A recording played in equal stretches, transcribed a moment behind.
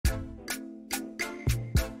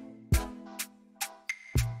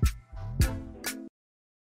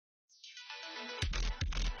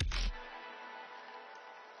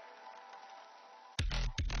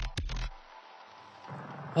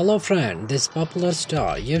Hello friend, this popular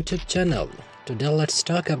star YouTube channel. Today let's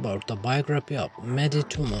talk about the biography of Maddie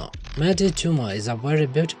Touma. Maddie Touma is a very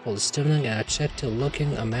beautiful, stunning and attractive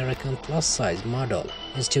looking American plus-size model,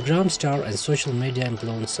 Instagram star and social media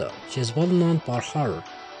influencer. She is well known for her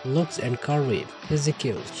looks and curvy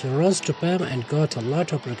physique. She rose to fame and got a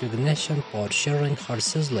lot of recognition for sharing her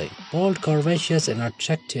sizzling, bold, curvaceous and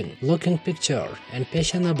attractive looking picture and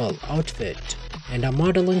fashionable outfit and a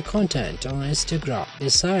modeling content on Instagram.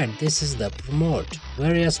 Besides, this is the promote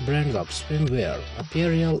various brands of swimwear,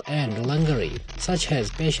 apparel and lingerie such as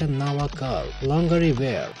Fashion Nova Curve, lingerie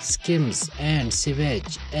wear, Skims and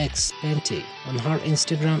Savage X Fenty. On her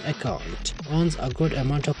Instagram account, earns a good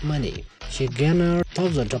amount of money. She garnered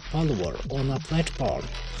thousands of followers on a platform.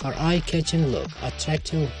 Her eye-catching look,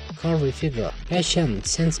 attractive curvy figure, fashion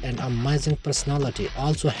sense and amazing personality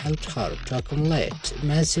also helped her to accumulate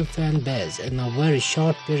massive fan base in a very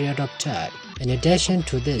short period of time. In addition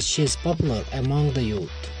to this, she is popular among the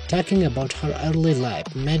youth. Talking about her early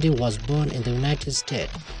life, Maddie was born in the United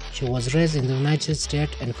States. She was raised in the United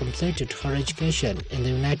States and completed her education in the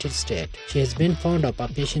United States. She has been fond of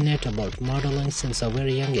and passionate about modeling since a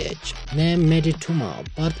very young age. Name Maddie Touma,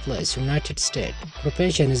 birthplace United States.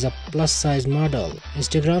 Profession is a plus-size model,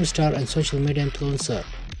 Instagram star and social media influencer.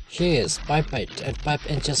 She is 5 feet and 5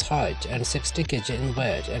 inches height and 60 kg in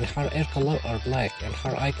weight, and her hair color are black and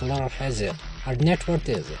her eye color hazel. Her net worth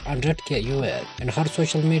is 100k US and her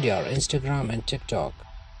social media are Instagram and TikTok.